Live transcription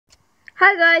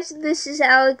Hi guys, this is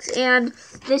Alex, and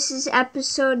this is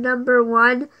episode number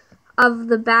 1 of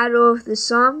the Battle of the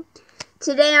Somme.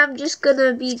 Today I'm just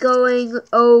gonna be going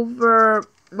over,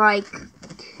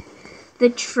 the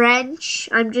trench.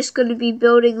 I'm just gonna be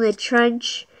building the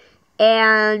trench,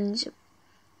 and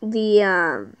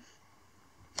and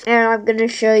I'm gonna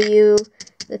show you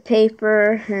the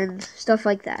paper and stuff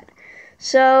like that.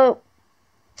 So,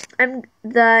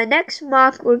 the next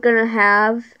mock we're gonna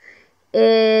have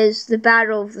is the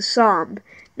Battle of the Somme.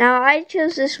 Now, I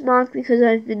chose this mock because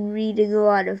I've been reading a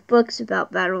lot of books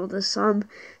about Battle of the Somme.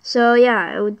 So,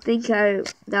 yeah, I would think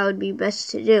that would be best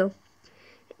to do.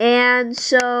 And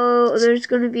so, there's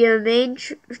going to be a main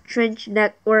trench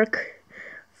network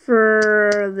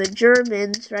for the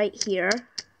Germans right here.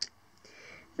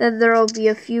 Then there will be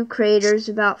a few craters,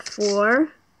 about 4.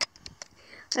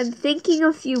 I'm thinking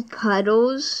a few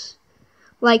puddles,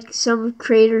 like some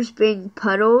craters being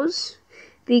puddles.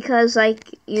 Because,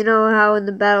 you know how in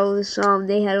the Battle of the Somme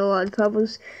they had a lot of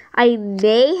puddles. I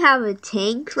may have a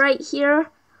tank right here.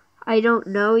 I don't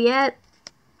know yet.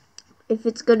 If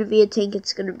it's going to be a tank,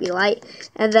 it's going to be light.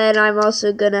 And then I'm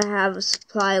also going to have a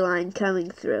supply line coming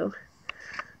through.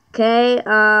 Okay,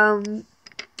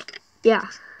 yeah.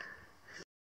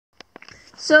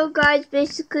 So, guys,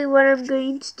 basically what I'm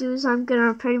going to do is I'm going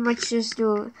to pretty much just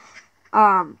do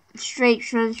a straight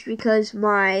trench because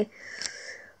I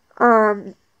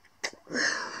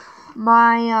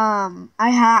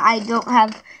don't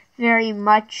have very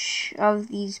much of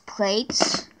these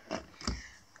plates.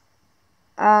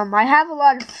 I have a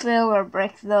lot of filler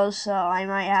brick though, so I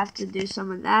might have to do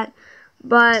some of that.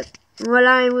 But what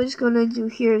I was gonna do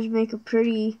here is make a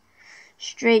pretty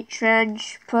straight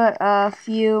trench, put a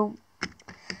few,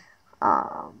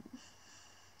 put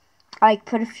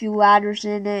a few ladders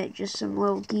in it, just some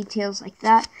little details like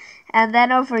that. And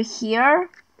then over here,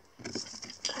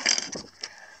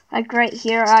 right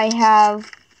here, I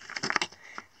have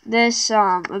this,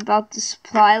 about the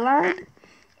supply line,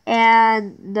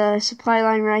 and the supply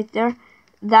line right there,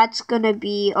 that's gonna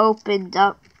be opened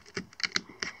up,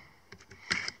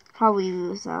 probably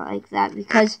move that like that,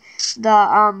 because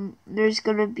there's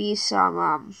gonna be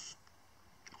some,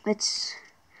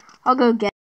 I'll go get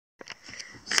it.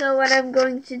 So what I'm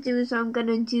going to do is I'm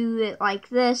gonna do it like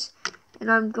this,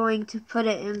 and I'm going to put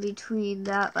it in between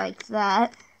that, like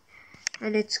that.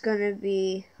 And it's gonna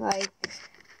be like,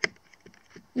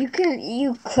 it's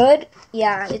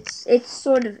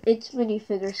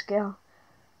minifigure scale.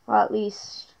 Well, at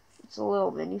least it's a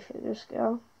little minifigure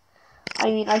scale. I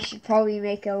mean, I should probably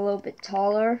make it a little bit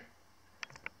taller,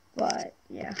 but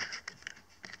yeah.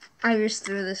 I just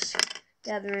threw this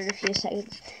together in a few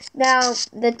seconds. Now,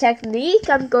 the technique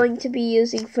I'm going to be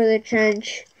using for the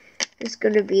trench is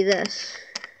gonna be this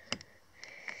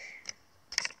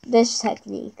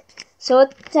technique. So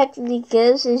what the technique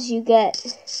is you get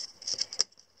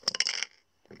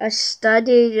a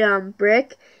studded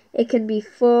brick. It can be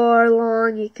 4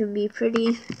 long, it can be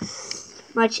pretty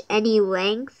much any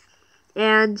length,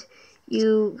 and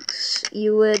you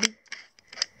would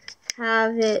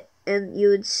have it and you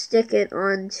would stick it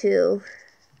onto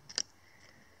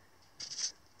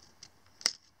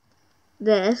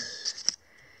this,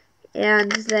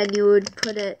 and then you would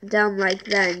put it down like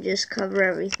that and just cover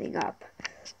everything up.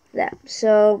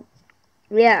 So,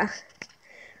 yeah,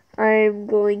 I'm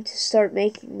going to start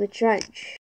making the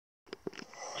trench.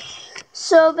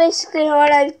 So basically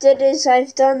what I did is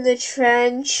I've done the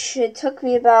trench. It took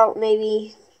me about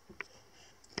maybe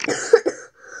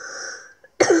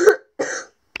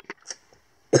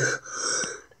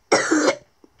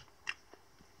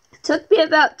took me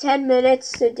about 10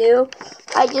 minutes to do.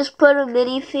 I just put a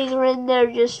minifigure in there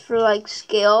just for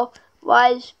scale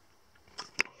wise.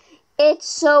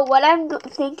 So what I'm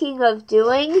thinking of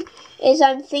doing is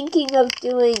I'll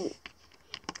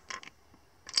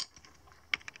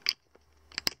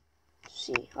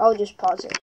just pause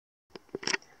it.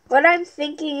 What I'm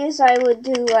thinking is I would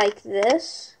do like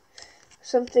this,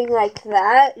 something like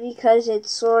that, because it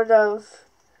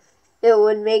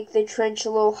would make the trench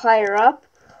a little higher up,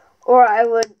 or I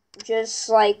would just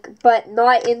but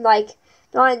not in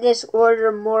this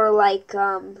order,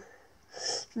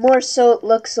 more so it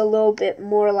looks a little bit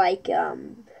more like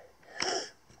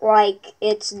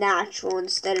it's natural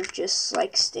instead of just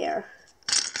stair.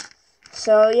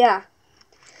 So yeah.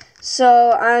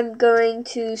 So I'm going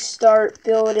to start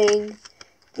building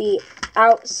the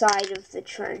outside of the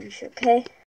trench, okay?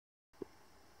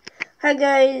 Hi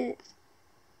guys.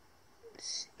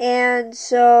 And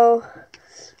so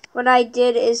what I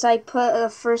did is I put the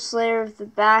first layer of the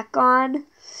back on,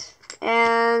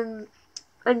 and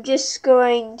I'm just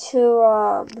going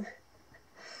to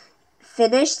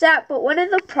finish that, but one of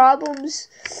the problems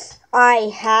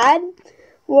I had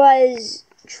was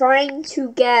trying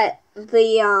to get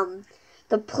the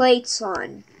plates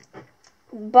on.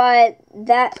 But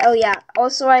that, oh yeah,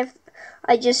 also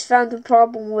I just found a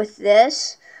problem with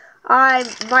this.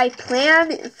 My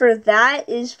plan for that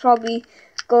is probably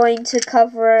going to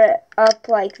cover it up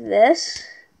like this,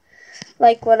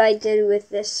 like what I did with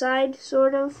this side,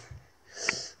 sort of,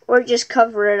 or just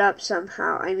cover it up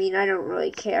somehow. I mean, I don't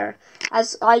really care.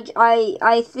 As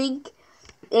I think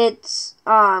its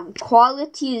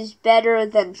quality is better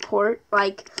than port.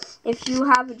 Like, if you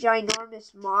have a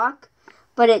ginormous mock,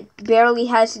 but it barely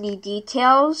has any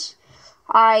details,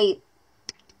 I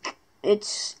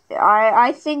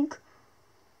think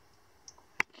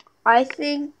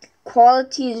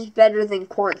quality is better than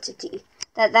quantity.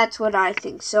 That's what I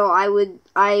think. So I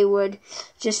would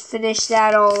just finish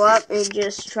that all up and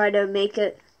just try to make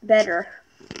it better.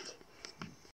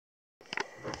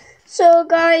 So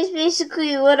guys,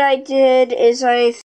 basically what I did is I